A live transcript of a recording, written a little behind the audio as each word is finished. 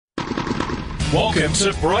Welcome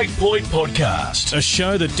to Breakpoint Podcast, a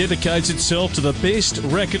show that dedicates itself to the best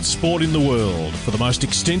racket sport in the world. For the most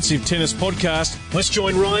extensive tennis podcast, let's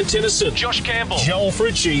join Ryan Tennyson, Josh Campbell, Joel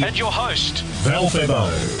Fritchie, and your host, Val Febo.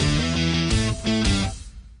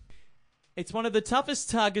 It's one of the toughest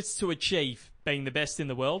targets to achieve, being the best in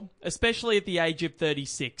the world, especially at the age of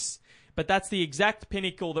 36. But that's the exact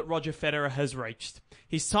pinnacle that Roger Federer has reached.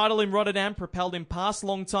 His title in Rotterdam propelled him past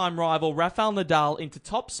longtime rival Rafael Nadal into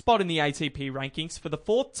top spot in the ATP rankings for the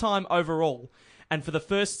fourth time overall, and for the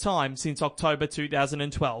first time since October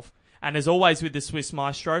 2012. And as always with the Swiss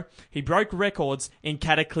maestro, he broke records in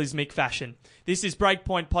cataclysmic fashion. This is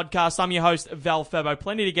Breakpoint Podcast. I'm your host, Val Febo.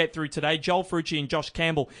 Plenty to get through today. Joel Fritchie and Josh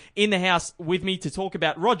Campbell in the house with me to talk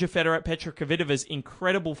about Roger Federer, Petra Kvitova's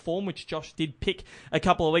incredible form, which Josh did pick a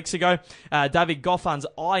couple of weeks ago. David Goffin's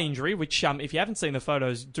eye injury, which if you haven't seen the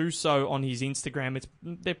photos, do so on his Instagram.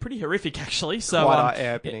 They're pretty horrific, actually. So quite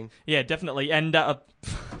eye-opening. Yeah, definitely. And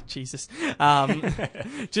Jesus,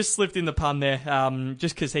 just slipped in the pun there.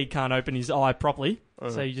 Just because he can't open his eye properly.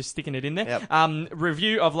 So you're just sticking it in there. Yep.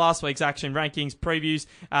 Review of last week's action, rankings, previews,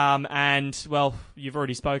 and, well, you've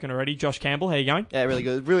already spoken already. Josh Campbell, how you going? Yeah, really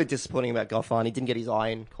good. Really disappointing about Goffin. He didn't get his eye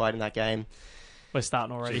in quite in that game. We're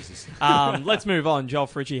starting already. Let's move on. Joel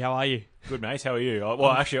Fritchie, how are you? Good, mate. How are you? Well,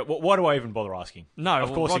 actually, why do I even bother asking? No,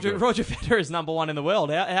 of course Roger Federer is number one in the world.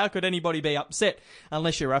 How could anybody be upset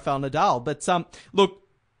unless you're Rafael Nadal? But, look,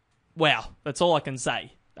 wow, that's all I can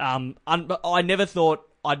say. I never thought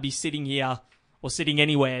I'd be sitting here or sitting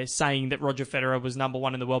anywhere saying that Roger Federer was number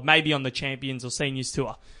one in the world, maybe on the Champions or Seniors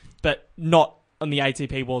Tour, but not on the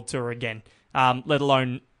ATP World Tour again, let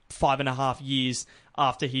alone 5.5 years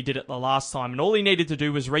after he did it the last time. And all he needed to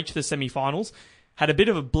do was reach the semi-finals, had a bit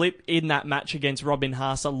of a blip in that match against Robin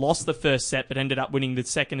Haase, lost the first set, but ended up winning the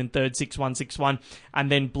second and third 6-1, 6-1, and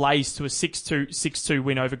then blazed to a 6-2, 6-2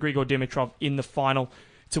 win over Grigor Dimitrov in the final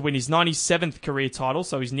to win his 97th career title.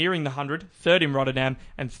 So he's nearing the 100, third in Rotterdam,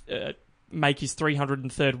 and make his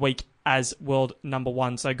 303rd week as world number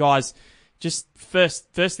one. So, guys, just first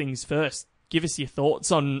things first, give us your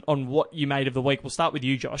thoughts on what you made of the week. We'll start with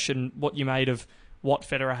you, Josh, and what you made of what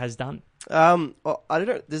Federer has done. Well, I don't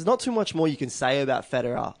know. There's not too much more you can say about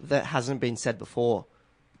Federer that hasn't been said before.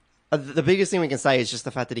 The biggest thing we can say is just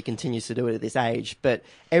the fact that he continues to do it at this age. But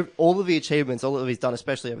all of the achievements, all that he's done,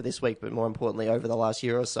 especially over this week, but more importantly over the last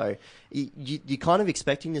year or so, you're kind of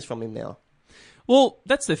expecting this from him now. Well,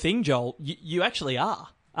 that's the thing, Joel. You actually are.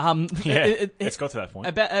 It's got to that point.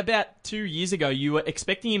 About 2 years ago, you were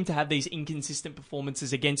expecting him to have these inconsistent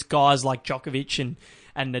performances against guys like Djokovic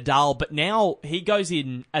and Nadal, but now he goes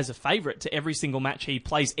in as a favourite to every single match he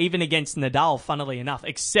plays, even against Nadal, funnily enough,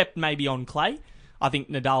 except maybe on clay. I think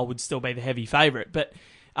Nadal would still be the heavy favourite. But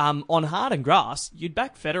on hard and grass, you'd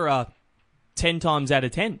back Federer 10 times out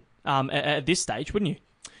of 10 at this stage, wouldn't you?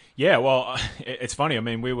 Yeah, well, it's funny. I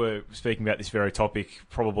mean, we were speaking about this very topic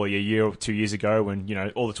probably a year or 2 years ago when,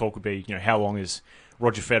 all the talk would be, how long is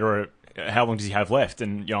Roger Federer, how long does he have left?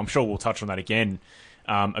 And, I'm sure we'll touch on that again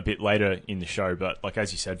a bit later in the show. But, like,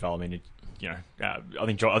 as you said, Val, I mean, I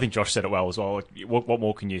think Josh said it well as well. Like, what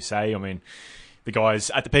more can you say? I mean, the guy's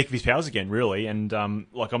at the peak of his powers again, really. And,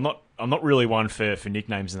 I'm not really one for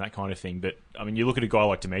nicknames and that kind of thing. But, I mean, you look at a guy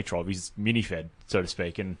like Dimitrov, he's mini-fed, so to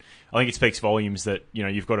speak. And I think it speaks volumes that,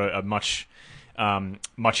 you've got a much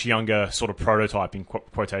younger sort of prototype in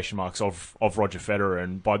quotation marks of Roger Federer.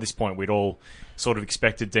 And by this point, we'd all sort of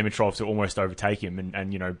expected Dimitrov to almost overtake him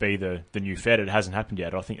and be the new Fed. It hasn't happened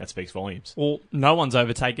yet. I think that speaks volumes. Well, no one's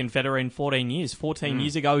overtaken Federer in 14 years. 14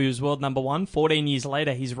 years ago, he was world number one. 14 years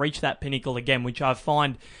later, he's reached that pinnacle again, which I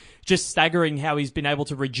find just staggering how he's been able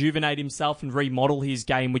to rejuvenate himself and remodel his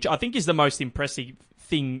game, which I think is the most impressive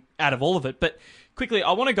thing out of all of it. But quickly,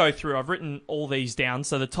 I want to go through, I've written all these down.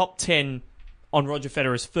 So the top 10 on Roger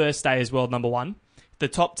Federer's first day as world number one, the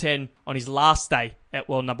top 10 on his last day at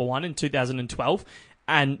world number one in 2012,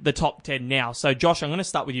 and the top 10 now. So, Josh, I'm going to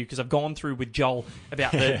start with you because I've gone through with Joel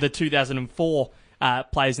about the 2004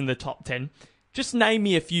 players in the top 10. Just name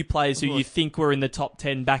me a few players who you think were in the top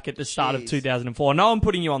 10 back at the start of 2004. I know I'm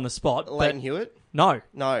putting you on the spot. Leighton Hewitt? No.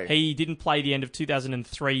 No. He didn't play the end of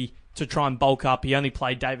 2003 to try and bulk up. He only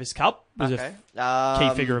played Davis Cup. Was a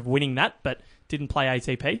key figure of winning that, but didn't play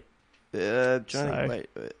ATP.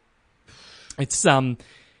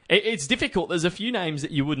 It's difficult. There's a few names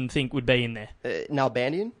that you wouldn't think would be in there.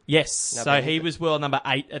 Nalbandian? Yes. Nalbandian. So he was world number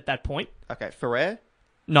 8 at that point. Okay. Ferrer?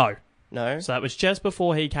 No. No. So that was just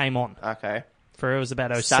before he came on. Okay. Ferrer was about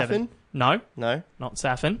 07. Safin? No. No. Not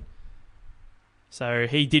Safin. So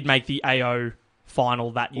he did make the AO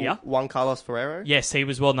final that year. Juan Carlos Ferrero? Yes, he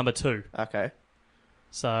was world number 2. Okay.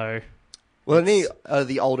 So Well, any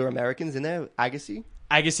the older Americans in there? Agassi?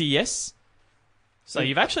 Agassi, yes. So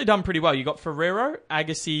you've actually done pretty well. You got Ferrero,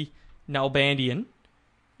 Agassi, Nalbandian,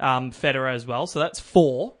 Federer as well. So that's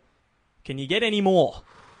 4. Can you get any more?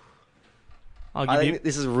 I think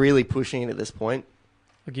this is really pushing it at this point.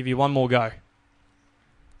 I'll give you one more go.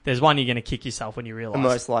 There's one you're going to kick yourself when you realise.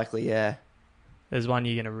 Most likely, yeah. There's one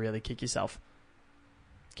you're going to really kick yourself.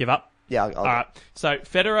 Give up? Yeah, All right. So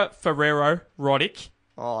Federer, Ferrero, Roddick.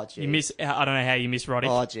 Oh, jeez. You miss. I don't know how you miss Roddick.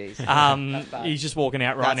 Oh, jeez. He's just walking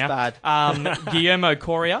out right That's now. Guillermo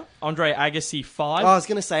Coria, Andre Agassi, 5. Oh, I was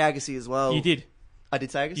going to say Agassi as well. You did. I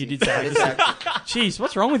did say Agassi? You did say I did say Agassi. Jeez,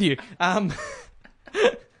 what's wrong with you?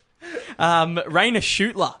 Rainer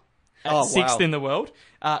Schüttler at 6th in the world.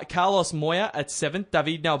 Carlos Moya at 7th.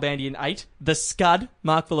 David Nalbandian 8. The Scud,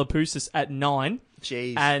 Mark Philippoussis at 9.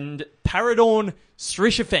 Jeez. And Paradorn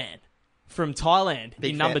Srishavhan from Thailand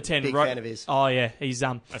in number 10. Big fan of his. Oh yeah, he's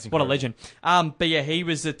what a legend. But yeah, he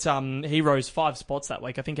was at he rose 5 spots that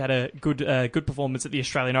week. I think had a good performance at the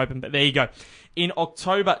Australian Open. But there you go. In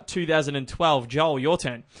October 2012, Joel, your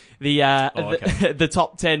turn. The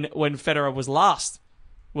top 10 when Federer was last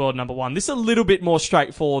world number 1. This is a little bit more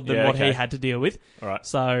straightforward than what he had to deal with. All right.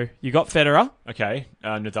 So you got Federer. Okay.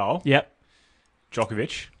 Nadal. Yep.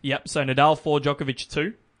 Djokovic. Yep. So Nadal 4, Djokovic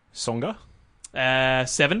 2. Tsonga.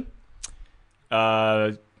 7.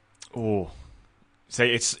 See,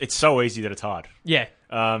 it's so easy that it's hard. Yeah.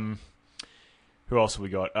 Who else have we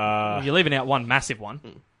got? You're leaving out one massive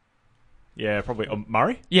one. Yeah, probably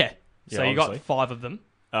Murray. Yeah. So Yeah, you got obviously. 5 of them.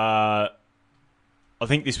 I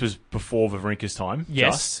think this was before Wawrinka's time.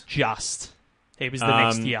 Yes. Just. He was the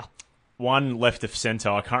next year. One left of centre.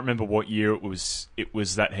 I can't remember what year it was. It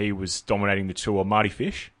was that he was dominating the tour. Marty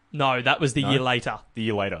Fish. No, that was the year later. The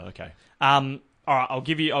year later. Okay. All right, I'll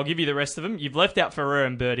give you the rest of them. You've left out Ferrer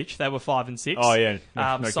and Berdych. They were 5 and 6. Oh yeah. No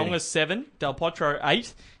Tsonga kidding. 7, Del Potro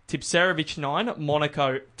 8, Tipsarevic 9,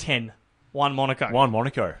 Monaco 10. One Monaco. One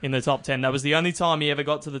Monaco. In the top 10. That was the only time he ever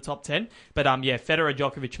got to the top 10. But yeah, Federer,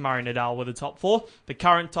 Djokovic, Murray, Nadal were the top 4. The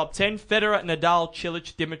current top 10, Federer, Nadal,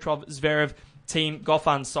 Cilic, Dimitrov, Zverev, Thiem,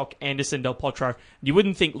 Goffin, Sock, Anderson, Del Potro. You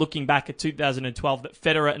wouldn't think, looking back at 2012, that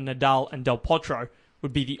Federer and Nadal and Del Potro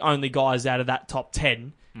would be the only guys out of that top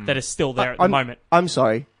 10 that are still there at the moment. I'm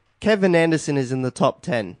sorry. Kevin Anderson is in the top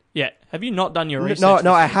 10. Yeah. Have you not done your research?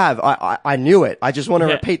 No, I have. I knew it. I just want to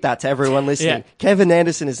repeat that to everyone listening. Yeah. Kevin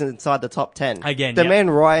Anderson is inside the top 10. Again, the man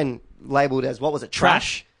Ryan labelled as, what was it?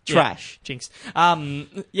 Trash. Trash. Yeah. Jinx.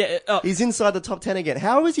 He's inside the top 10 again.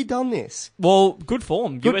 How has he done this? Well, good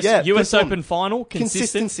form. US Open final.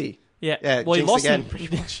 Consistency. Yeah. Well, he lost again.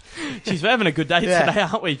 Jeez, we're having a good day today,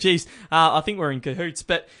 aren't we? Jeez. I think we're in cahoots.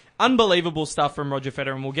 But unbelievable stuff from Roger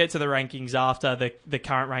Federer, and we'll get to the rankings after the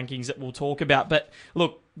current rankings that we'll talk about. But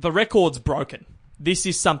look, the record's broken. This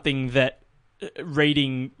is something that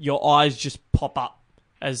reading, your eyes just pop up.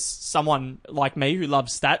 As someone like me who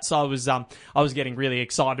loves stats, I was getting really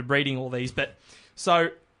excited reading all these. But so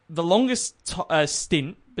the longest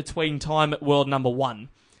stint between time at world number 1,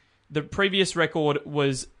 the previous record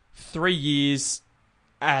was 3 years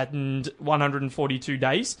and 142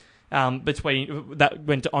 days. Between that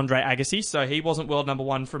went to Andre Agassi, so he wasn't world number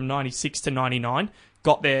 1 from 96 to 99.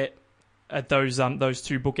 Got there at those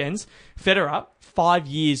two bookends. Federer, 5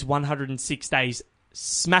 years, 106 days,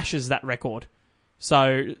 smashes that record.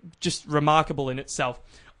 So just remarkable in itself.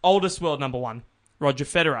 Oldest world number 1, Roger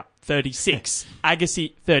Federer, 36.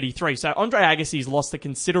 Agassi, 33. So Andre Agassi's lost a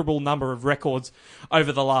considerable number of records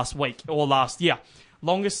over the last week or last year.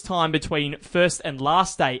 Longest time between first and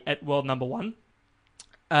last day at world number 1.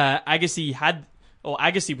 Agassi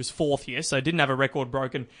was 4th here, so didn't have a record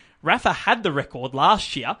broken. Rafa had the record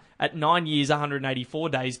last year at 9 years, 184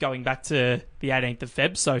 days, going back to the 18th of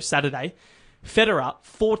Feb, so Saturday. Federer,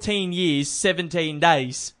 14 years, 17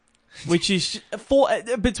 days, which is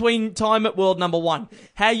between time at world number 1.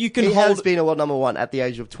 How you can He hold... has been a world number 1 at the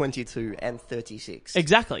age of 22 and 36.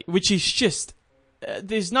 Exactly, which is just...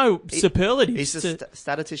 there's no superlatives. He's a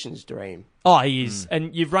statistician's dream. Oh, he is.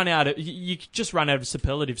 And you've run out of... You just run out of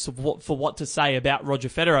superlatives for what to say about Roger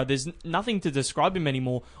Federer. There's nothing to describe him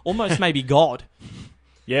anymore. Almost maybe God.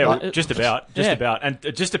 Yeah, Like, just about. yeah. And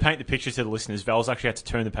just to paint the picture to the listeners, Val's actually had to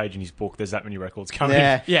turn the page in his book. There's that many records coming.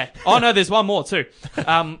 Yeah. Oh, no, there's one more too.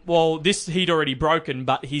 Well, this he'd already broken,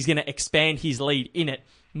 but he's going to expand his lead in it.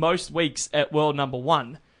 Most weeks at world number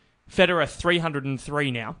 1. Federer,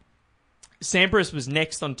 303 now. Sampras was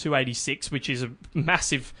next on 286, which is a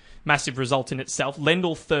massive result in itself.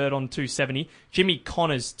 Lendl 3rd on 270. Jimmy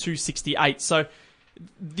Connors 268. So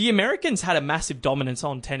the Americans had a massive dominance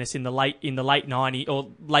on tennis in the late 90s or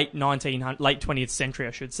late 20th century,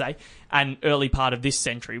 I should say, and early part of this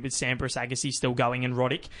century with Sampras, Agassi still going and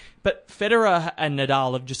Roddick. But Federer and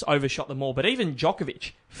Nadal have just overshot them all. But even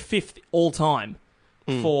Djokovic, 5th all time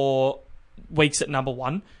for weeks at number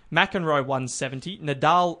 1. McEnroe 170.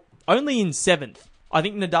 Nadal only in 7th. I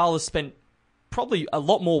think Nadal has spent probably a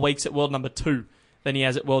lot more weeks at world number 2 than he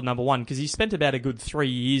has at world number 1, because he spent about a good 3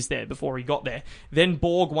 years there before he got there. Then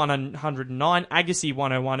Borg 109, Agassi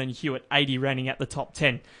 101, and Hewitt 80, rounding out the top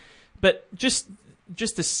 10. But just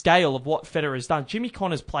the scale of what Federer has done. Jimmy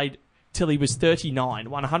Connors played till he was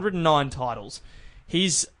 39, won 109 titles.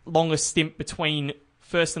 His longest stint between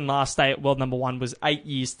first and last day at world number 1 was 8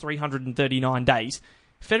 years, 339 days.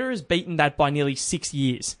 Federer's beaten that by nearly 6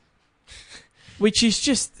 years, which is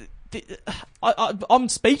just... I'm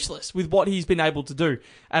speechless with what he's been able to do.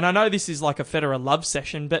 And I know this is like a Federer love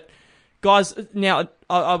session, but guys, now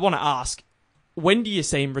I want to ask, when do you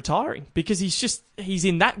see him retiring? Because he's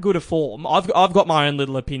in that good a form. I've got my own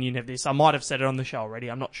little opinion of this. I might have said it on the show already,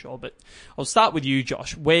 I'm not sure, but I'll start with you,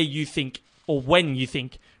 Josh, where you think, or when you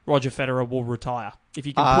think Roger Federer will retire, if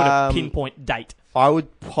you can put a pinpoint date. I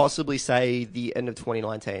would possibly say the end of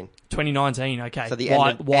 2019. 2019, okay. So the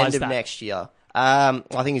why end is of that? next year. I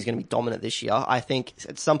think he's going to be dominant this year. I think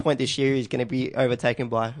at some point this year he's going to be overtaken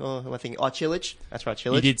by, Cilic. That's right,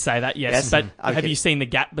 Cilic. You did say that, yes. But have you seen the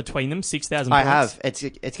gap between them, 6,000 points? I have. It's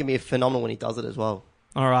going to be phenomenal when he does it as well.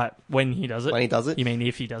 All right, when he does it. When he does it. You mean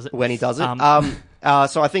if he does it? When he does it.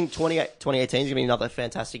 So I think 2018 is going to be another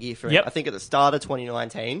fantastic year for him. Yep. I think at the start of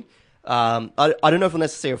 2019, I don't know if we'll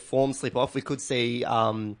necessarily see a form slip off. We could see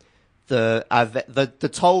the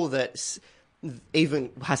toll that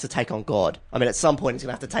even has to take on God. I mean, at some point he's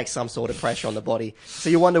going to have to take some sort of pressure on the body.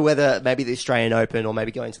 So you wonder whether maybe the Australian Open or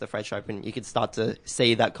maybe going to the French Open, you could start to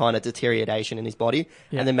see that kind of deterioration in his body.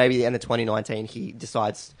 Yeah. And then maybe the end of 2019 he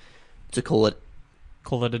decides to call it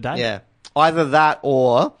a day. Yeah. Either that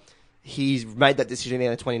or he's made that decision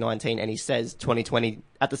in 2019 and he says 2020,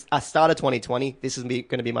 at the start of 2020, this is going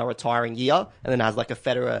to be my retiring year, and then has like a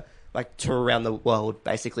Federer tour around the world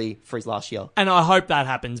basically for his last year. And I hope that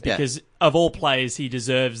happens because of all players, he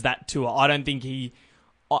deserves that tour. I don't think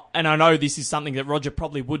and I know this is something that Roger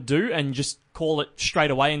probably would do and just call it straight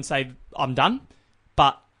away and say, I'm done.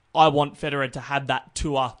 But I want Federer to have that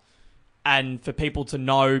tour and for people to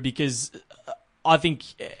know, because I think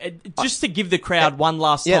just to give the crowd one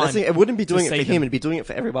last time. Yeah, it wouldn't be doing it for him, them. it'd be doing it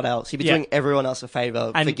for everyone else. He'd be doing everyone else a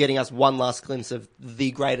favour for getting us one last glimpse of the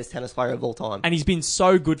greatest tennis player of all time. And he's been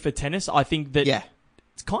so good for tennis, I think that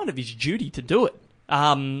it's kind of his duty to do it.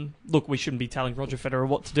 Look, we shouldn't be telling Roger Federer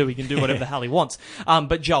what to do. He can do whatever the hell he wants.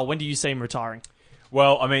 But Joel, when do you see him retiring?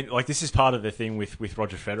 Well, I mean, this is part of the thing with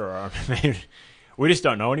Roger Federer. I mean, we just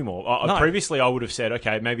don't know anymore. No. Previously, I would have said,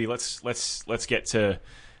 okay, maybe let's get to...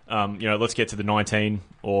 let's get to the 19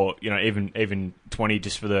 or, even 20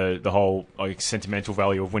 just for the whole sentimental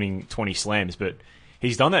value of winning 20 slams. But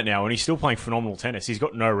he's done that now and he's still playing phenomenal tennis. He's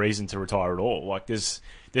got no reason to retire at all.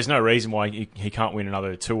 There's no reason why he can't win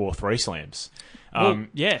another 2 or 3 slams.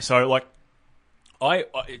 So, I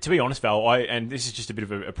to be honest, Val, and this is just a bit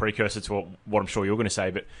of a precursor to what I'm sure you're going to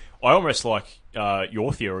say, but I almost like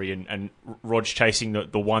your theory and Rog chasing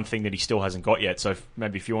the one thing that he still hasn't got yet. So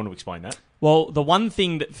maybe if you want to explain that. Well, the one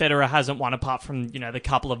thing that Federer hasn't won, apart from the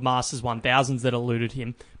couple of Masters 1000s that eluded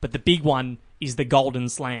him, but the big one is the Golden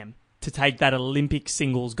Slam, to take that Olympic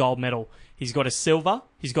singles gold medal. He's got a silver,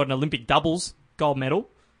 he's got an Olympic doubles gold medal,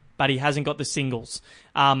 but he hasn't got the singles.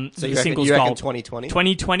 So you reckon 2020?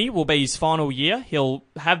 2020 will be his final year. He'll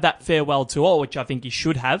have that farewell tour, which I think he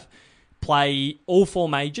should have. Play all 4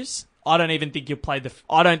 majors. I don't think he'll play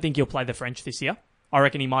the French this year. I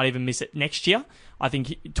reckon he might even miss it next year. I think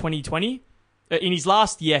 2020, in his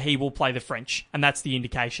last year, he will play the French, and that's the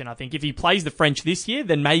indication. I think if he plays the French this year,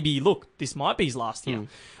 then maybe, look, this might be his last year.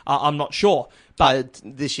 I'm not sure. But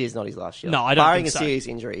this year's not his last year. No, I don't Barring think so. a serious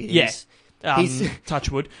injury. He's touch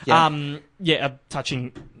wood.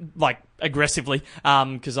 Touching aggressively,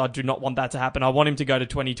 because I do not want that to happen. I want him to go to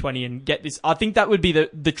 2020 and get this. I think that would be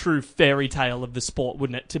the true fairy tale of the sport,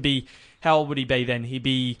 wouldn't it? To be, how old would he be then? He'd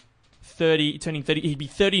be 30, turning 30. He'd be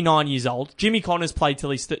 39 years old. Jimmy Connors played till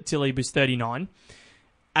he was 39,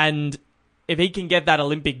 and if he can get that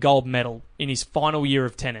Olympic gold medal in his final year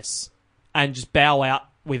of tennis and just bow out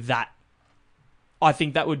with that, I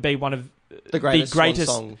think that would be one of the greatest swan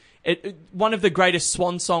song. One of the greatest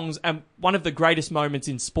swan songs and one of the greatest moments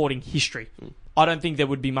in sporting history. I don't think there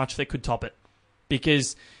would be much that could top it,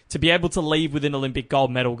 because to be able to leave with an Olympic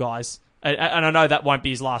gold medal, guys, and I know that won't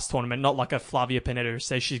be his last tournament, not like a Flavia Pennetta who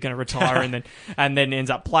says she's going to retire and then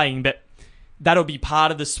ends up playing, but that'll be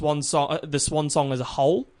part of the swan song as a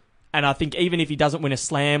whole. And I think even if he doesn't win a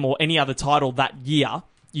slam or any other title that year,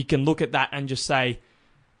 you can look at that and just say,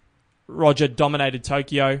 Roger dominated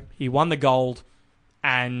Tokyo, he won the gold,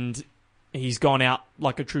 and he's gone out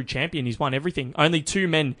like a true champion. He's won everything. Only 2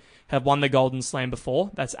 men have won the Golden Slam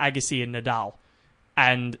before. That's Agassi and Nadal.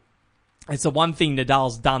 And it's the one thing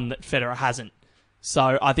Nadal's done that Federer hasn't.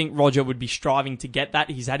 So I think Roger would be striving to get that.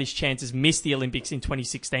 He's had his chances, missed the Olympics in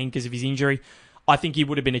 2016 because of his injury. I think he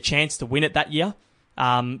would have been a chance to win it that year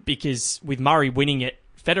because with Murray winning it,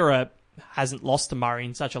 Federer hasn't lost to Murray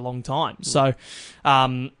in such a long time. So,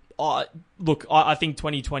 I think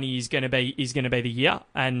 2020 is going to be the year,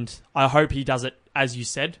 and I hope he does it, as you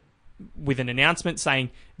said, with an announcement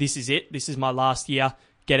saying, this is it, this is my last year,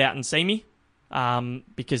 get out and see me.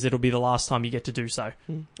 Because it'll be the last time you get to do so.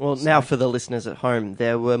 Well, now for the listeners at home,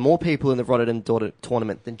 there were more people in the Rotterdam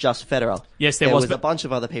tournament than just Federer. Yes, there was a bunch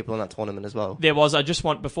of other people in that tournament as well. There was. I just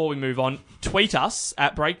want, before we move on, tweet us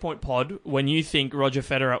at Breakpoint Pod when you think Roger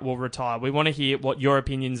Federer will retire. We want to hear what your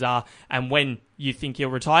opinions are and when you think he'll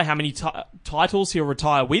retire, how many titles he'll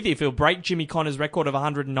retire with. If he'll break Jimmy Connor's record of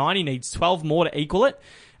 109, he needs 12 more to equal it.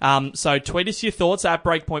 So tweet us your thoughts at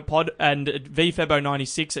Breakpoint Pod and at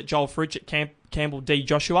VFebo96 at Joel Fridge at Campbell D.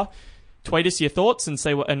 Joshua. Tweet us your thoughts and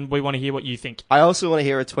and we want to hear what you think. I also want to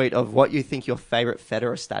hear a tweet of what you think your favourite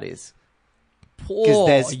Federer stat is.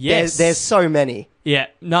 Because there's so many. Yeah.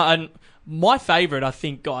 No, and my favourite, I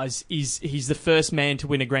think, guys, is he's the first man to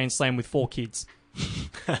win a Grand Slam with 4 kids.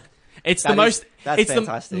 It's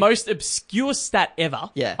That's the most obscure stat ever.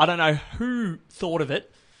 Yeah. I don't know who thought of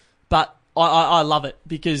it, but I love it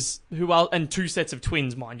because who else? And 2 sets of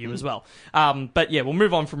twins, mind you, as well. But yeah, we'll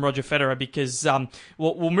move on from Roger Federer because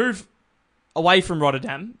we'll move away from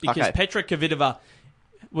Rotterdam because Petra Kvitova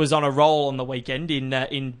was on a roll on the weekend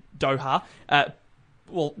in Doha.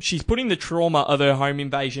 She's putting the trauma of her home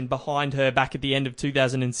invasion behind her back at the end of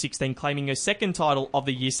 2016, claiming her second title of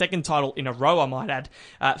the year, second title in a row, I might add.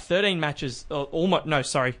 13 matches,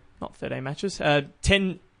 not 13 matches,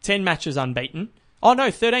 10 matches unbeaten. Oh,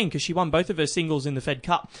 no, 13, because she won both of her singles in the Fed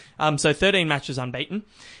Cup. So 13 matches unbeaten.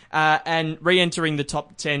 And re-entering the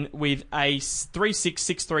top 10 with a 3-6,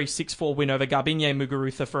 6-3, 6-4 win over Garbine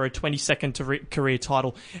Muguruza for her 22nd career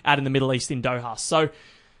title out in the Middle East in Doha. So,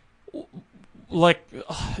 like,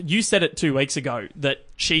 you said it 2 weeks ago that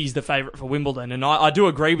she's the favourite for Wimbledon, and I do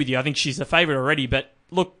agree with you. I think she's the favourite already, but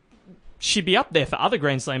look, she'd be up there for other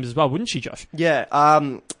Grand Slams as well, wouldn't she, Josh? Yeah,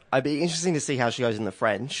 it'd be interesting to see how she goes in the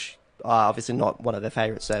French. Obviously not one of their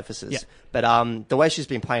favourite surfaces. But the way she's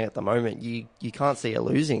been playing at the moment, you can't see her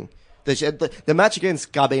losing. The match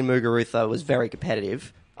against Garbine Muguruza was very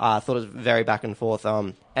competitive. I thought it was very back and forth,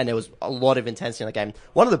 and there was a lot of intensity in the game.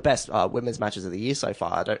 One of the best women's matches of the year so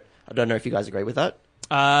far. I don't know if you guys agree with that.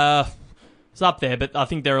 It's up there, but I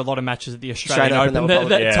think there are a lot of matches at the Australian Open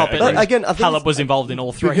that top end. Again, I think Halep was involved in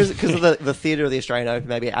all 3. Because of the theatre of the Australian Open,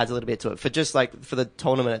 maybe it adds a little bit to it. For the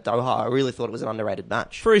tournament at Doha, I really thought it was an underrated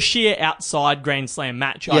match. For a sheer outside Grand Slam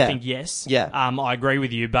match, I think yes. Yeah. I agree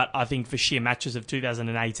with you, but I think for sheer matches of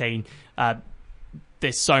 2018,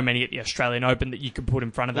 there's so many at the Australian Open that you could put in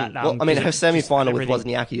front of that. Her semi-final with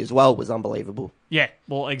Wozniacki as well was unbelievable. Yeah,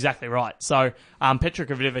 well, exactly right. So, Petra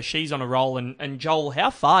Kvitova, she's on a roll. And Joel, how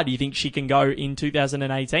far do you think she can go in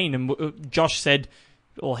 2018? And Josh said,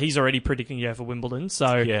 well, he's already predicting her for Wimbledon,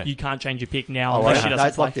 so you can't change your pick now unless she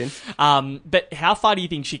doesn't play. Locked in. But how far do you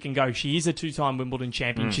think she can go? She is a 2-time Wimbledon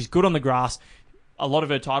champion. She's good on the grass. A lot of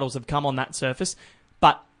her titles have come on that surface.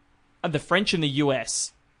 But the French and the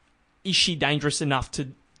US... is she dangerous enough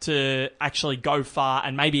to actually go far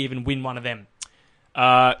and maybe even win one of them?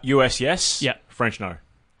 US, yes. Yeah. French, no.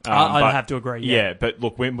 I'd have to agree. Yeah, but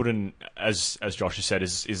look, Wimbledon, as Josh has said,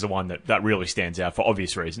 is the one that really stands out for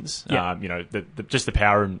obvious reasons. Yeah. Just the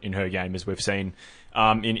power in her game, as we've seen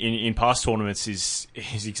in past tournaments, is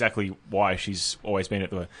exactly why she's always been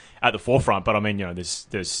at the forefront. But I mean,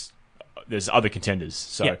 there's other contenders.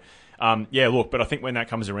 So look, but I think when that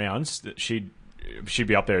comes around, she'd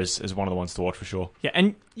be up there as one of the ones to watch for sure. Yeah,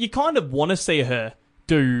 and you kind of want to see her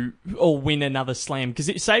do or win another slam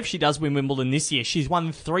because say if she does win Wimbledon this year, she's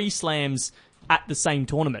won 3 slams at the same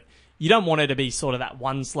tournament. You don't want her to be sort of that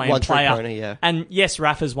one slam player. Pony, yeah. And yes,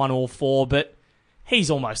 Rafa's won all 4, but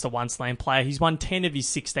he's almost a one slam player. He's won 10 of his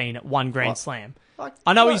 16 at one Grand Slam.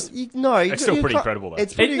 I know it's still pretty incredible though.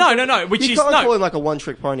 Which you can't call him like a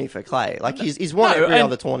one-trick pony for Clay. Like he's won every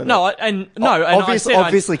other tournament.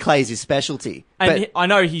 Obviously Clay's his specialty. And I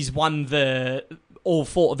know he's won all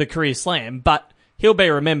 4 of the career slam, but he'll be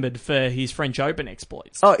remembered for his French Open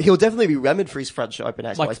exploits. Oh, he'll definitely be remembered for his French Open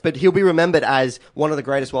exploits, but he'll be remembered as one of the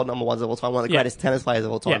greatest world number ones of all time, one of the greatest tennis players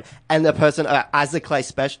of all time, and the person as the clay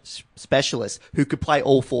specialist who could play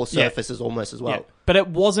all four surfaces almost as well. Yeah. But it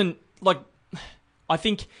wasn't like, I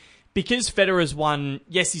think because Federer's won,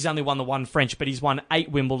 yes, he's only won the one French, but he's won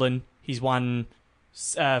 8 Wimbledon, he's won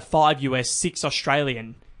 5 US, 6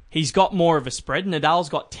 Australian. He's got more of a spread. Nadal's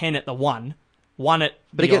got 10 at the one at.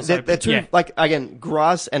 But again, they're two, like, again,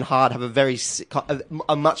 grass and hard have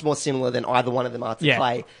are much more similar than either one of them are to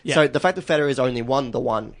play. Yeah. So the fact that Federer has only won the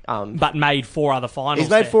one, but made 4 other finals. He's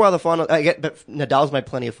made 4 other finals. But Nadal's made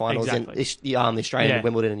plenty of finals in the Australian,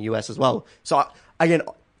 Wimbledon, and US as well. So again,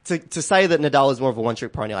 to say that Nadal is more of a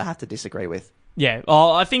one-trick pony, I have to disagree with. Yeah,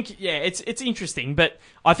 I think it's interesting, but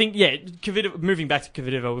I think Kvitova, moving back to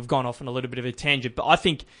Kvitova, we've gone off on a little bit of a tangent, but I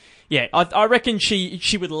think I reckon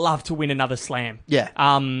she would love to win another slam. Yeah.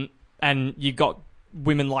 And you've got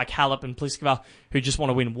women like Halep and Pliskova who just want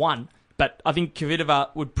to win one, but I think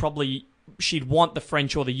Kvitova she'd want the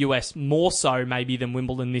French or the US more so maybe than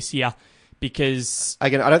Wimbledon this year. Because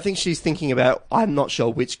again, I don't think she's thinking about, I'm not sure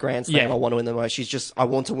which Grand Slam I want to win the most. She's just, I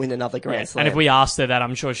want to win another Grand Slam. And if we asked her that,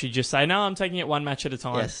 I'm sure she'd just say, no, I'm taking it one match at a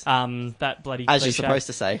time. Yes. That bloody As cliche. you're supposed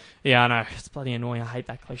to say. Yeah, I know. It's bloody annoying. I hate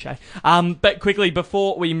that cliche. But quickly,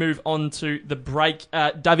 before we move on to the break,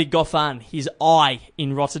 David Goffin, his eye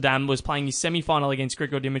in Rotterdam, was playing his semi-final against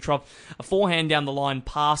Grigor Dimitrov. A forehand down the line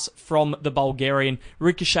pass from the Bulgarian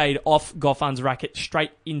ricocheted off Goffin's racket straight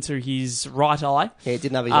into his right eye. Yeah, he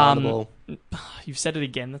didn't have his eye on the ball. You've said it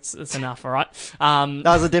again. That's enough, all right? That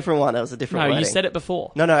was a different one. That was a different one. No, you said it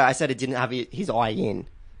before. No, I said it didn't have his eye in.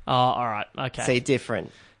 Oh, all right. Okay. See, different.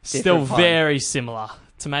 Still very similar.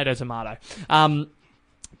 Tomato.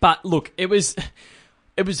 But look, it was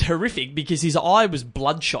horrific because his eye was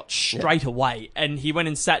bloodshot straight away, and he went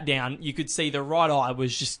and sat down. You could see the right eye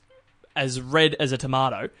was just as red as a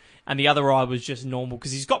tomato, and the other eye was just normal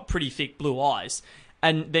because he's got pretty thick blue eyes.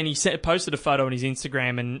 And then he posted a photo on his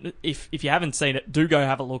Instagram, and if you haven't seen it, do go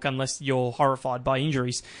have a look unless you're horrified by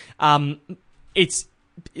injuries. It's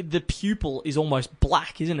the pupil is almost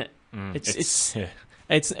black, isn't it?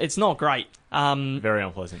 It's not great. Very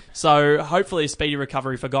unpleasant. So hopefully a speedy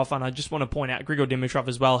recovery for Goffin. I just want to point out Grigor Dimitrov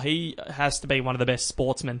as well. He has to be one of the best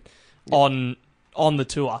sportsmen on the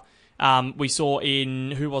tour. We saw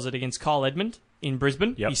against Kyle Edmund in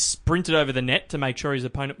Brisbane. Yep. He sprinted over the net to make sure his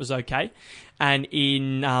opponent was okay. And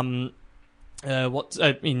in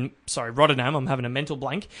Rotterdam, I'm having a mental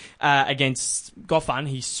blank, against Goffin,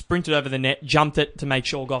 he sprinted over the net, jumped it to make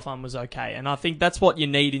sure Goffin was okay. And I think that's what you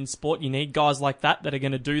need in sport. You need guys like that are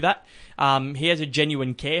going to do that. He has a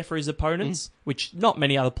genuine care for his opponents, which not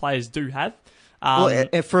many other players do have.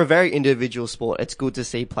 For a very individual sport, it's good to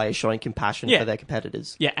see players showing compassion for their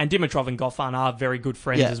competitors. Yeah, and Dimitrov and Goffin are very good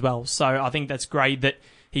friends as well. So I think that's great that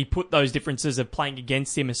he put those differences of playing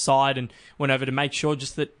against him aside and went over to make sure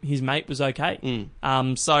just that his mate was okay.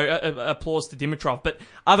 So applause to Dimitrov. But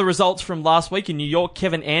other results from last week in New York,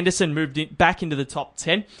 Kevin Anderson moved back into the top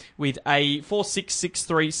 10 with a 4-6,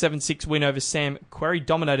 6-3, 7-6 win over Sam Querrey.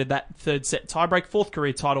 Dominated that third set tiebreak. 4th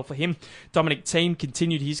career title for him. Dominic Thiem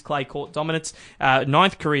continued his clay court dominance.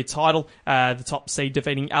 9th career title, the top seed,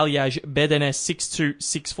 defeating Aljaz Bedene 6-2,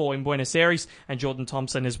 6-4 in Buenos Aires. And Jordan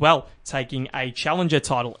Thompson as well, taking a challenger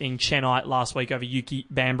title in Chennai last week over Yuki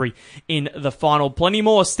Bambry in the final. Plenty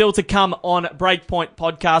more still to come on Breakpoint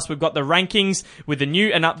Podcast. We've got the rankings with the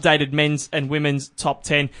new and updated men's and women's top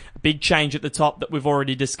 10. A big change at the top that we've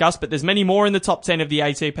already discussed, but there's many more in the top 10 of the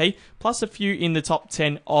ATP, plus a few in the top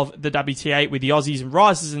 10 of the WTA with the Aussies and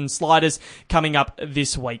rises and sliders coming up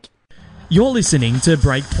this week. You're listening to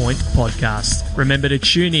Breakpoint Podcast. Remember to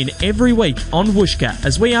tune in every week on Whooshka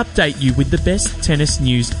as we update you with the best tennis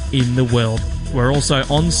news in the world. We're also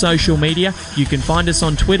on social media. You can find us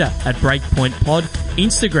on Twitter at Breakpoint Pod,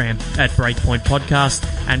 Instagram at Breakpoint Podcast,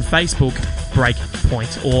 and Facebook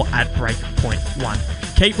Breakpoint or at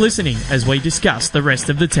Breakpoint1. Keep listening as we discuss the rest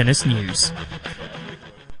of the tennis news.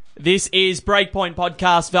 This is Breakpoint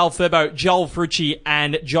Podcast. Val Furbo, Joel Frucci,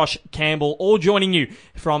 and Josh Campbell all joining you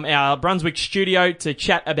from our Brunswick studio to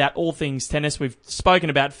chat about all things tennis. We've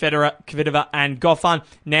spoken about Federer, Kvitova, and Goffin.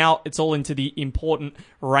 Now it's all into the important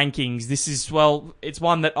rankings. This is, it's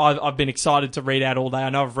one that I've been excited to read out all day.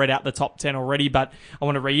 I know I've read out the top 10 already, but I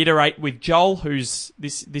want to reiterate with Joel, who's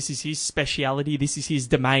this is his speciality. This is his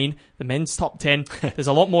domain, the men's top 10. There's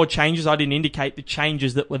a lot more changes. I didn't indicate the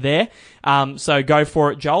changes that were there. So go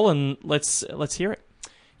for it, Joel, and let's hear it.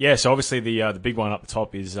 Yeah, so obviously the big one up the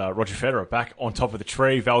top is Roger Federer back on top of the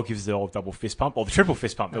tree. Val gives the old double fist pump, or the triple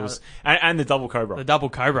fist pump. And the double cobra. The double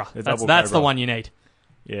cobra. The That's the one you need.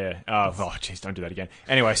 Yeah. Oh, jeez, don't do that again.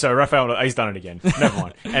 Anyway, so Rafael, he's done it again. Never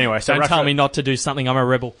mind. Anyway, so Don't tell me not to do something. I'm a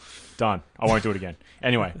rebel. Done. I won't do it again.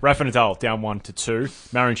 Anyway, Rafa Nadal down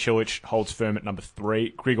 1-2. Marin Cilic holds firm at number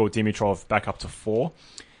 3. Grigor Dimitrov back up to 4.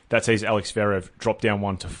 That sees Alex Zverev drop down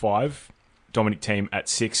 1-5. Dominic Thiem at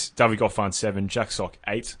 6. David Goffin 7. Jack Sock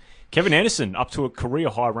 8. Kevin Anderson up to a career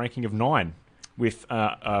high ranking of 9 with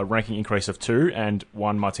a ranking increase of 2, and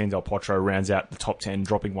Martin Del Potro rounds out the top 10,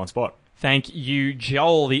 dropping 1 spot. Thank you,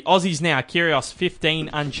 Joel. The Aussies now, Kyrgios 15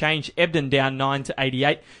 unchanged, Ebden down 9 to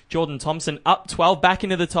 88, Jordan Thompson up 12, back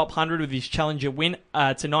into the top 100 with his challenger win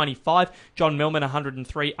to 95, John Millman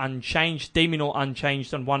 103 unchanged, De Minaur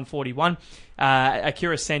unchanged on 141,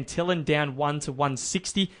 Akira Santillan down 1 to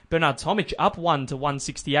 160, Bernard Tomic up 1 to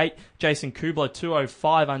 168, Jason Kubler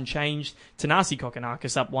 205 unchanged, Tanasi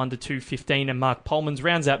Kokkinakis up 1 to 215, and Mark Polmans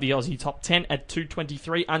rounds out the Aussie top 10 at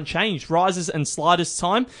 223 unchanged. Rises and sliders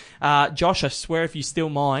time. Josh, I swear if you steal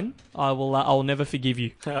mine, I will never forgive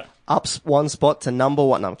you. Up 1 spot to number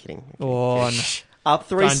 1. No, I'm kidding. Oh, no. Up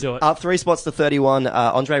 3 Don't do it. Up 3 spots to 31.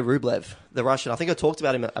 Andrei Rublev, the Russian. I think I talked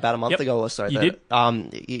about him about a month ago or so. You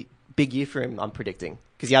did? Big year for him, I'm predicting.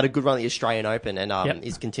 Because he had a good run at the Australian Open and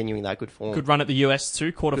he's continuing that good form. Good run at the US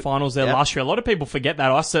too, quarterfinals there last year. A lot of people forget that.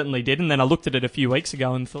 I certainly did, and then I looked at it a few weeks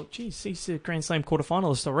ago and thought, geez, he's a Grand Slam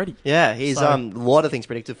quarterfinalist already. Yeah, he's a lot of things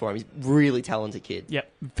predicted for him. He's a really talented kid. Yep,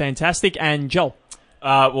 fantastic. And Joel?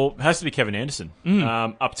 Well, it has to be Kevin Anderson,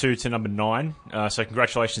 up to number 9. So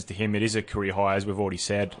congratulations to him. It is a career high, as we've already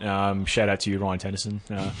said. Shout out to you, Ryan Tennyson.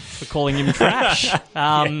 For calling him trash.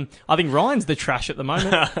 I think Ryan's the trash at the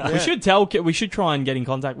moment. We should try and get in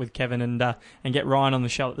contact with Kevin and get Ryan on the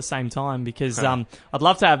show at the same time, because I'd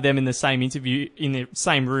love to have them in the same interview, in the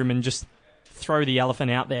same room, and just throw the elephant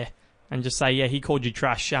out there and just say, yeah, he called you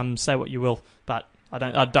trash. Say what you will, but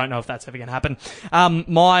I don't know if that's ever going to happen.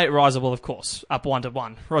 My riser will, of course, up 1 to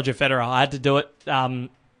 1. Roger Federer. I had to do it.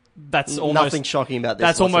 That's almost nothing shocking about this.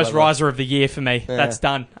 That's whatsoever. almost riser of the year for me. Yeah. That's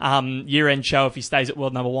done. Year-end show if he stays at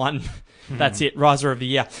world number 1. That's it. Riser of the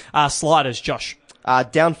year. Sliders, Josh.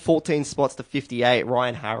 Down 14 spots to 58.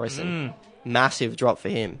 Ryan Harrison. Massive drop for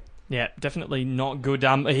him. Yeah, definitely not good.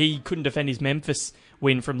 He couldn't defend his Memphis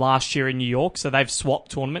win from last year in New York, so they've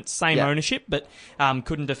swapped tournaments, same ownership, but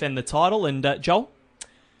couldn't defend the title. And Joel?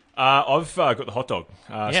 I've got the hot dog.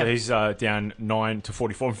 So he's down 9 to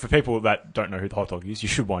 44. For people that don't know who the hot dog is, you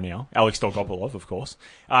should by now. Alex Dolgopolov, of course.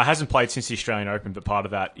 Hasn't played since the Australian Open, but part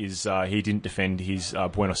of that is he didn't defend his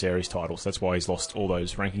Buenos Aires title, so that's why he's lost all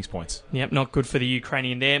those rankings points. Yep, not good for the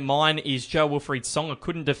Ukrainian there. Mine is Jo-Wilfried Tsonga.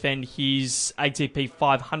 Couldn't defend his ATP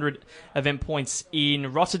 500 event points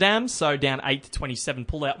in Rotterdam, so down 8 to 27.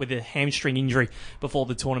 Pulled out with a hamstring injury before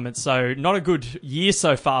the tournament, so not a good year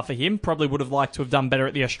so far for him. Probably would have liked to have done better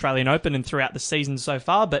at the Australian Open and throughout the season so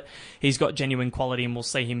far, but he's got genuine quality and we'll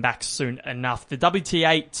see him back soon enough. The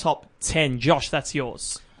WTA top 10. Josh, that's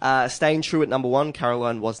yours. Staying true at number 1,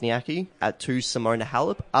 Caroline Wozniacki. At 2, Simona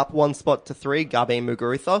Halep. Up 1 spot to 3, Garbine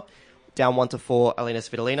Muguruza. Down 1 to 4, Alina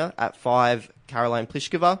Svitolina. At 5, Caroline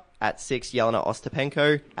Pliskova. At 6, Yelena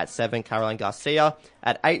Ostapenko. At 7, Caroline Garcia.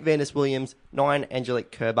 At 8, Venus Williams. 9,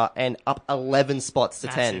 Angelique Kerber. And up 11 spots to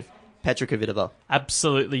 10, Petra Kvitova.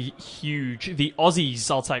 Absolutely huge. The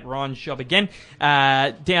Aussies, I'll take Ryan's job again.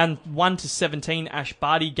 Down 1 to 17, Ash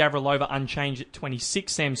Barty. Gavrilova unchanged at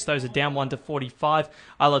 26. Sam Stosur down 1 to 45.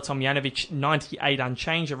 Ayla Tomljanovic 98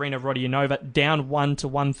 unchanged. Arina Rodionova down 1 to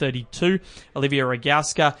 132. Olivia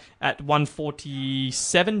Rogowska at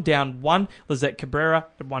 147, down 1. Lizette Cabrera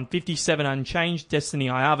at 157 unchanged. Destiny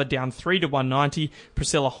Iava down 3 to 190.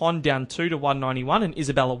 Priscilla Hon down 2 to 191. And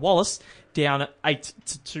Isabella Wallace down 8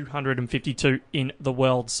 to 252 in the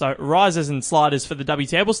world. So risers and sliders for the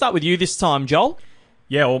WTA. We'll start with you this time, Joel.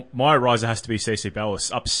 Yeah, well, my riser has to be Cece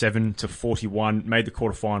Bellis, up 7 to 41, made the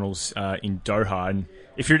quarterfinals in Doha. And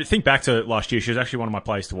if you think back to last year, she was actually one of my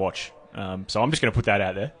players to watch. So I'm just going to put that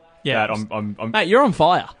out there. Yeah, I'm mate, you're on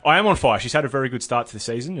fire. I am on fire. She's had a very good start to the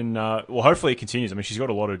season, and well, hopefully it continues. I mean, she's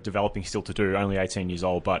got a lot of developing still to do. Only 18 years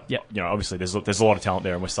old, but you know, obviously there's a lot of talent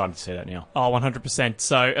there, and we're starting to see that now. Oh, 100%.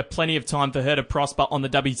 So plenty of time for her to prosper on the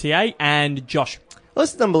WTA. And Josh. Well,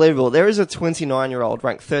 this is unbelievable. There is a 29-year-old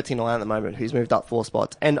ranked 39 at the moment who's moved up 4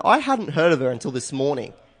 spots, and I hadn't heard of her until this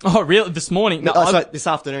morning. Oh, really? This morning? No, sorry, this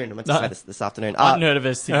afternoon. I meant to say this afternoon. I hadn't heard of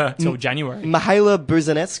her till January. Mihaela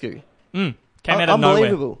Brzezinski. Came out of nowhere.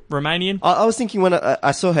 Unbelievable. Romanian? I was thinking when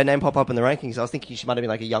I saw her name pop up in the rankings, I was thinking she might have been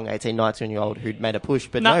like a young 18, 19-year-old who'd made a push.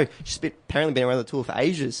 But no she's apparently been around the tour for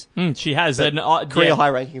ages. She has. Career high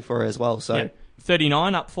ranking for her as well. So. Yeah.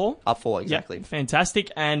 39 up 4. Up 4, exactly. Yep,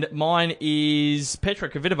 fantastic. And mine is Petra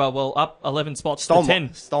Kvitova, well, up 11 spots to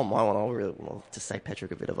 10. Stole my one. I really want to say Petra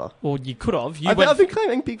Kvitova. Well, you could have. I've been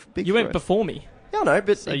claiming big You for went it. before me. Yeah, I know,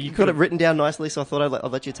 but So you you got it written down nicely, so I thought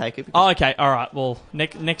I'd let you take it. Oh, okay. All right. Well,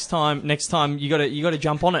 next time you got to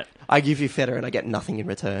jump on it. I give you Federer and I get nothing in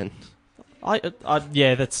return.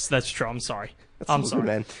 Yeah, that's true. I'm sorry. I'm all sorry,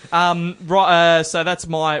 good, man. Right. So that's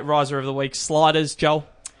my riser of the week. Sliders, Joel.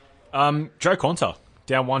 Joe Konta,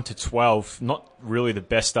 down 1 to 12. Not really the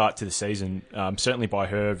best start to the season. Certainly by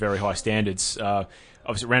her very high standards.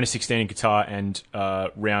 Obviously, round of 16 in Qatar and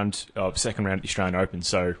second round at the Australian Open.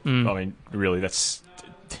 So, I mean, really, it's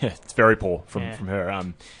very poor from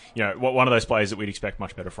her. One of those players that we'd expect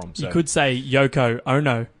much better from. So. You could say Yoko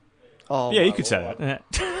Ono. Oh, Yeah, you could say that.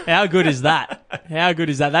 How good is that? How good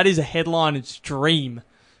is that? That is a headline. It's dream.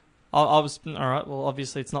 I was all right. Well,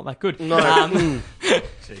 obviously it's not that good. No.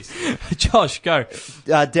 Josh, go.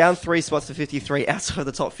 Down 3 spots to 53, outside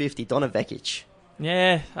the top 50, Donna Vekic.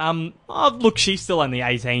 Yeah. Look, she's still only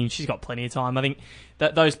 18. She's got plenty of time. I think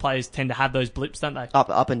that those players tend to have those blips, don't they?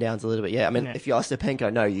 Up and downs a little bit, yeah. I mean, Yeah. if you're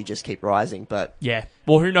Ostapenko, no, you just keep rising, but... Yeah.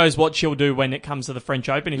 Well, who knows what she'll do when it comes to the French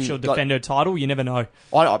Open. If she'll defend her title, you never know.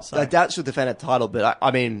 I doubt she'll defend a title, but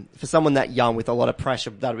I mean, for someone that young with a lot of pressure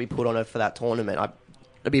that'll be put on her for that tournament,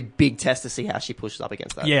 it'll be a big test to see how she pushes up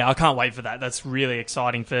against that. Yeah, I can't wait for that. That's really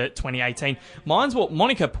exciting for 2018. Mine's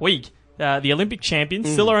Monica Puig, the Olympic champion,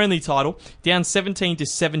 still her only title, down 17 to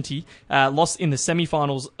 70, lost in the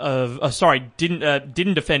semi-finals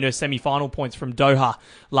didn't defend her semi-final points from Doha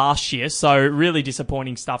last year. So really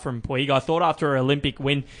disappointing stuff from Puig. I thought after her Olympic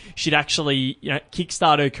win, she'd actually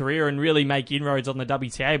kickstart her career and really make inroads on the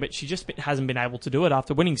WTA, but she just hasn't been able to do it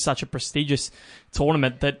after winning such a prestigious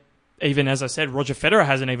tournament that even, as I said, Roger Federer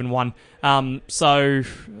hasn't even won. So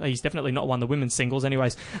he's definitely not won the women's singles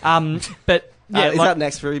anyways. But yeah, is that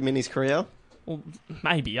next for him in his career? Well,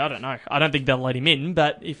 maybe, I don't know. I don't think they'll let him in,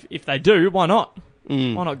 but if they do, why not?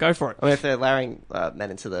 Why not go for it? I mean, if they're allowing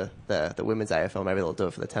men into the women's AFL, maybe they'll do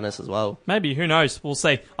it for the tennis as well. Maybe, who knows? We'll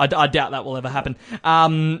see. I doubt that will ever happen.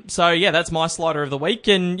 So yeah, that's my slider of the week,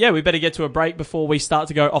 and yeah, we better get to a break before we start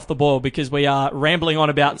to go off the boil because we are rambling on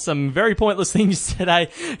about some very pointless things today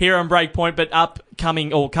here on Breakpoint. But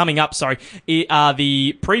coming up, are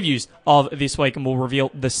the previews of this week, and we'll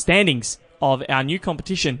reveal the standings of our new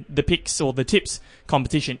competition, the picks or the tips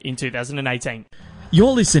competition in 2018. You're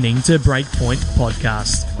listening to Breakpoint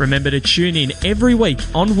Podcast. Remember to tune in every week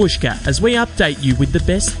on Whooshka as we update you with the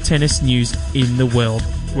best tennis news in the world.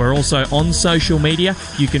 We're also on social media.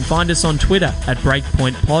 You can find us on Twitter at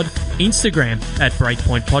Breakpoint Pod, Instagram at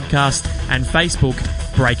Breakpoint Podcast, and Facebook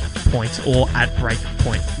Breakpoint or at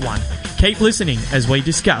Breakpoint1. Keep listening as we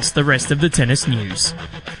discuss the rest of the tennis news.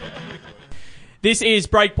 This is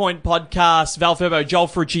Breakpoint Podcast. Val Ferbo, Joel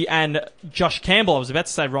Frucci, and Josh Campbell, I was about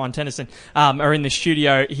to say Ryan Tennyson, are in the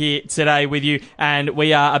studio here today with you, and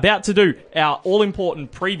we are about to do our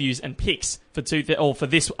all-important previews and picks for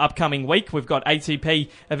this upcoming week. We've got ATP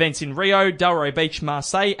events in Rio, Delray Beach,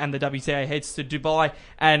 Marseille, and the WTA heads to Dubai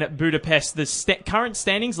and Budapest. The current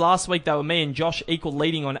standings, last week they were me and Josh equal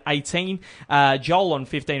leading on 18, Joel on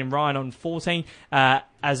 15 and Ryan on 14.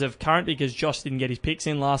 As of current, because Josh didn't get his picks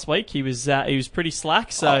in last week, he was pretty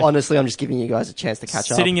slack. So honestly, I'm just giving you guys a chance to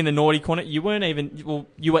catch up. Sitting in the naughty corner, you weren't even. Well,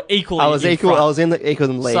 you were equally. I was equal. Front. I was in the equal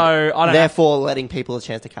lead. So therefore, letting people a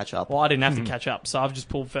chance to catch up. Well, I didn't have to catch up, so I've just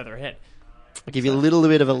pulled further ahead. I'll give you a little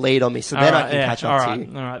bit of a lead on me, so then I can catch up to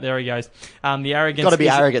you. All right, there he goes. The arrogance. Got to be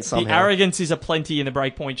arrogant somehow. The arrogance is aplenty in the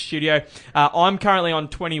Breakpoint studio. I'm currently on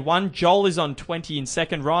 21. Joel is on 20 in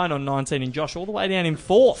second. Ryan on 19, and Josh all the way down in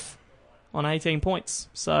fourth on 18 points.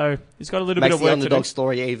 So he's got a little bit of work to do. Makes the underdog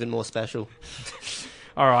story even more special.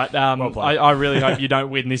 All right. Well played. I really hope you don't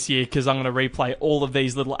win this year because I'm going to replay all of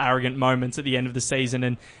these little arrogant moments at the end of the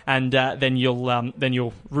season, and then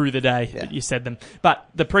you'll rue the day that you said them. But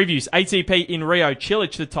the previews: ATP in Rio,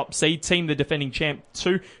 Cilic the top seed, Team the defending champ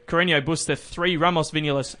 2, Carreño Busta 3, Ramos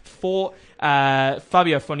Viñolas 4,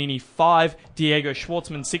 Fabio Fognini 5, Diego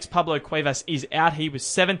Schwartzman 6, Pablo Cuevas is out, he was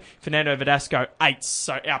 7, Fernando Verdasco 8.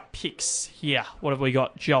 So our picks here. What have we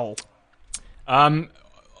got, Joel?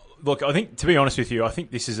 Look, I think, to be honest with you, I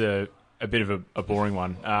think this is a bit of a boring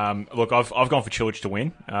one. Look, I've gone for Cilic to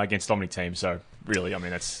win against Dominic Thiem, so really, I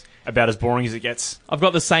mean, that's about as boring as it gets. I've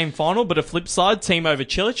got the same final, but a flip side, Thiem over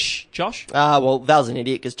Cilic. Josh? Well, Val's an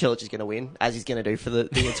idiot because Cilic is going to win, as he's going to do for the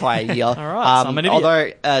entire year. All right, so I'm an idiot.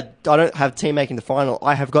 Although I don't have Thiem making the final,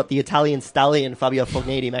 I have got the Italian stallion Fabio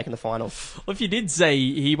Fognini making the final. Well, if you did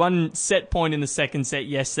see, he won set point in the second set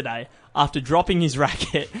yesterday. after dropping his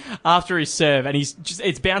racket after his serve, and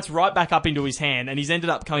it's bounced right back up into his hand, and he's ended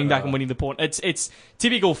up coming back and winning the point. It's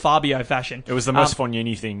typical Fabio fashion. It was the most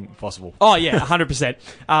Fognini thing possible. Oh yeah,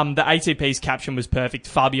 100%. The ATP's caption was perfect.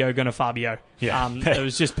 Fabio gonna Fabio. Yeah. It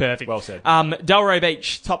was just perfect. Well said. Delray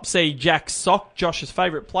Beach, top seed Jack Sock, Josh's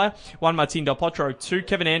favourite player. 1, Martin Del Potro. 2,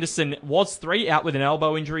 Kevin Anderson was 3, out with an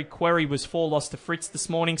elbow injury. Querrey was 4, lost to Fritz this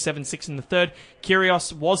morning, 7-6 in the third.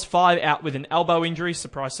 Kyrgios was 5, out with an elbow injury.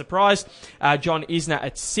 Surprise, surprise. John Isner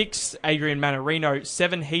at 6. Adrian Manarino,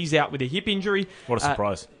 7. He's out with a hip injury. What a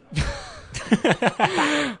surprise.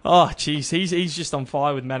 Oh, jeez, he's just on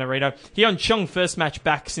fire with Manarino. Hyun Chung, first match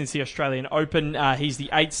back since the Australian Open. He's the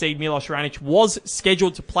 8th seed. Milos Raonic was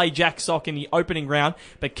scheduled to play Jack Sock in the opening round.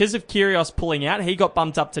 Because of Kyrgios pulling out, he got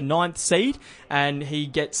bumped up to 9th seed, and he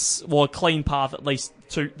gets, a clean path at least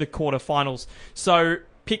to the quarterfinals. So,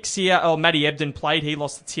 picks here, Matty Ebden played. He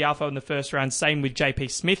lost to Tiafoe in the first round. Same with JP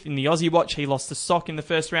Smith in the Aussie Watch. He lost to Sock in the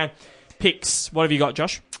first round. Picks, what have you got,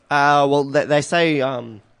 Josh? Well, they say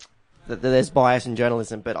that there's bias in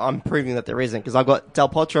journalism, but I'm proving that there isn't, because I've got Del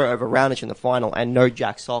Potro over Raonic in the final and no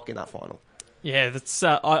Jack Sock in that final. Yeah, that's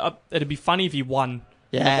it'd be funny if he won.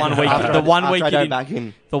 Yeah, the one week,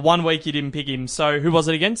 the 1 week you didn't pick him. So who was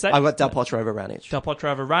it again? Say? I've got Del Potro over Raonic. Del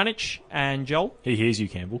Potro over Raonic, and Joel. He hears you,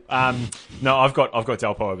 Campbell. No, I've got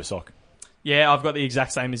Del Potro over Sock. Yeah, I've got the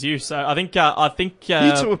exact same as you. So I think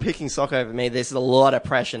you two are picking Sock over me. There's a lot of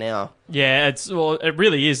pressure now. Yeah, it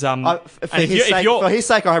really is. For his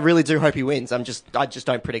sake, I really do hope he wins. I just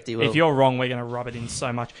don't predict he will. If you're wrong, we're going to rub it in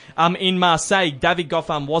so much. In Marseille, David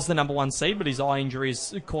Goffin was the number 1 seed, but his eye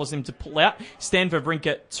injuries caused him to pull out. Stan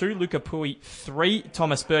Wawrinka 2, Luca Pui 3,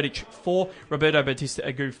 Thomas Berdych 4, Roberto Bautista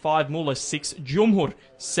Agut 5, Muller 6, Djumhur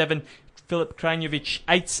 7, Filip Krajinovic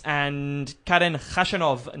 8, and Karen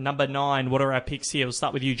Khachanov number 9. What are our picks here? We'll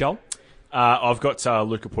start with you, Joel. I've got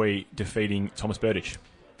Luca Pui defeating Thomas Berdych.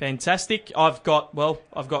 Fantastic. I've got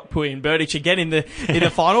Pui and Berdych again in the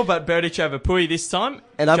final, but Berdych over Pui this time.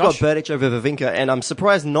 And I've Josh? got Berdych over Wawrinka, and I'm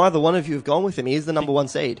surprised neither one of you have gone with him. He is the number 1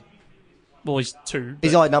 seed. Well, he's 2.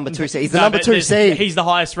 He's like number 2 seed. He's the number 2 seed. He's the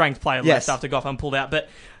highest ranked player left after Goffin pulled out, but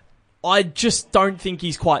I just don't think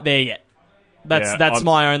he's quite there yet. That's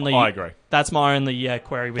my only. I agree. That's my only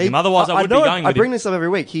query with him. Otherwise, I would be going with him. I bring this up every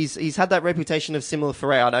week. He's had that reputation of similar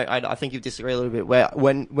Ferrer. I think you disagree a little bit. Where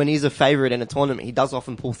when he's a favourite in a tournament, he does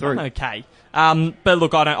often pull through. Okay, but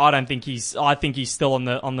look, I don't think he's. I think he's still on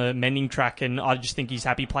the mending track, and I just think he's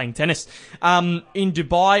happy playing tennis. In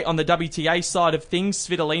Dubai, on the WTA side of things,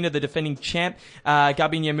 Svitolina, the defending champ,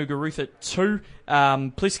 Garbiñe Muguruza 2.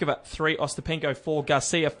 Pliskova 3, Ostapenko 4,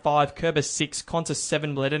 Garcia 5, Kerber 6, Konta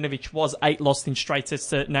 7, Mladenovic was 8, lost in straight sets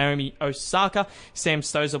to Naomi Osaka. Sam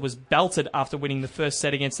Stosur was belted after winning the first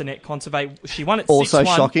set against Annette Kontaveit. She won at 6-1. Also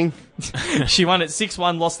shocking. She won at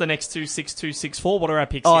 6-1, lost the next 2, 6-2, 6-4. What are our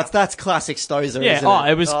picks? That's classic Stosur, yeah, isn't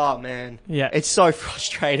it? It was. Oh, man. Yeah. It's so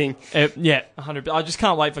frustrating. 100. I just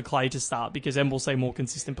can't wait for Clay to start, because then we'll see more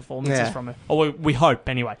consistent performances from her. Or we hope,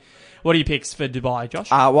 anyway. What are your picks for Dubai,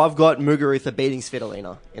 Josh? I've got Muguruza beating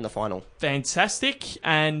Svitolina in the final. Fantastic.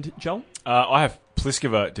 And Joel? I have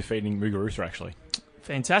Pliskova defeating Muguruza, actually.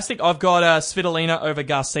 Fantastic. I've got Svitolina over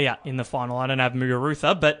Garcia in the final. I don't have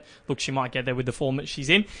Muguruza, but look, she might get there with the form that she's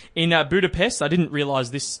in. In Budapest, I didn't realise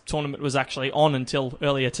this tournament was actually on until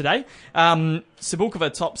earlier today.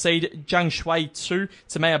 Cibulkova top seed, Zhang Shui 2,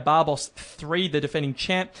 Tamea Barbos 3, the defending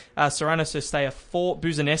champ, Sorana Cirstea 4,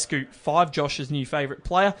 Buzanescu 5, Josh's new favourite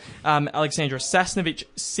player, Alexandra Sasnovich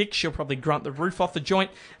 6, she'll probably grunt the roof off the joint,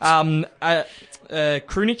 Krunic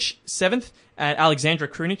 7th, Alexandra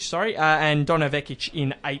Krunic, and Donna Vekic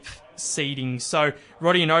in 8th seeding. So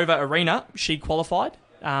Rodionova Arena, she qualified.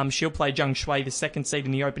 She'll play Zhang Shui, the 2nd seed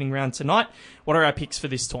in the opening round tonight. What are our picks for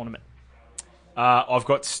this tournament? I've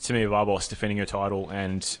got Tamea Barbos defending her title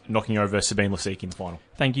and knocking over Sabine Lisicki in the final.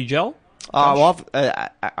 Thank you, Joel. Well,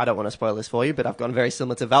 I don't want to spoil this for you, but I've gone very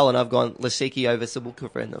similar to Val, and I've gone Lisicki over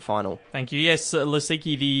Cibulkova in the final. Thank you. Yes,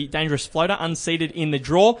 Lisicki, the dangerous floater, unseeded in the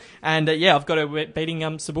draw. And I've got her beating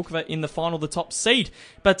Cibulkova in the final, the top seed.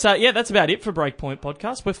 But that's about it for Breakpoint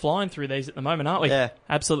Podcast. We're flying through these at the moment, aren't we? Yeah.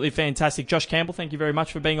 Absolutely fantastic. Josh Campbell, thank you very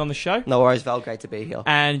much for being on the show. No worries, Val. Great to be here.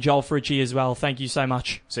 And Joel Fritchie as well. Thank you so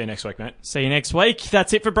much. See you next week, mate. See you next week.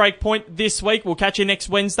 That's it for Breakpoint this week. We'll catch you next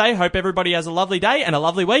Wednesday. Hope everybody has a lovely day and a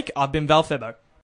lovely week. I've been Val Febo.